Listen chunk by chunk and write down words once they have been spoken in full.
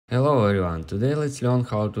Hello everyone, today let's learn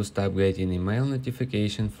how to stop getting email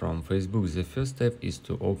notification from Facebook. The first step is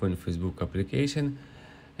to open Facebook application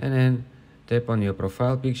and then tap on your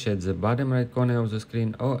profile picture at the bottom right corner of the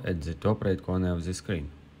screen or at the top right corner of the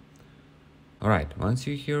screen. Alright, once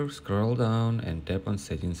you're here, scroll down and tap on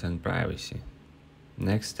settings and privacy.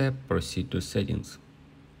 Next step, proceed to settings.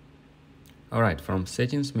 Alright, from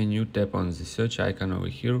settings menu, tap on the search icon over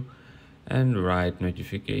here and write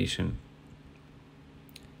notification.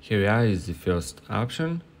 Here is the first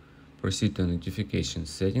option. Proceed to notification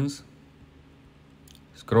settings.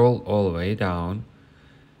 Scroll all the way down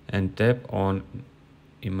and tap on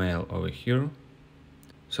email over here.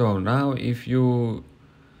 So now if you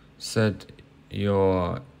set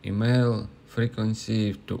your email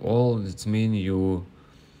frequency to all, that means you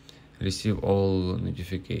receive all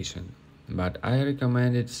notification. But I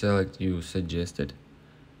recommend it select you suggested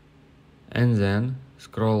and then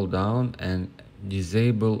scroll down and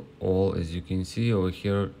disable all. As you can see over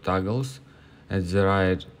here, toggles at the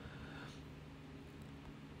right.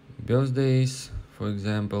 Birthdays, for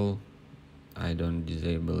example, I don't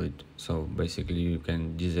disable it, so basically you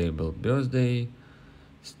can disable birthday,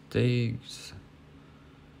 stakes,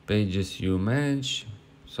 pages you manage.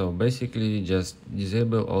 So basically just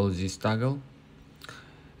disable all this toggle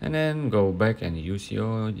and then go back and use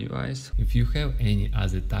your device. If you have any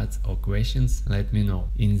other thoughts or questions, let me know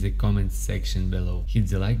in the comments section below. Hit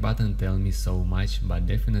the like button, tell me so much, but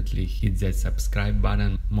definitely hit that subscribe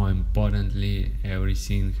button. More importantly,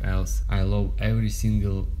 everything else. I love every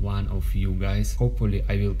single one of you guys. Hopefully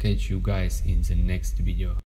I will catch you guys in the next video.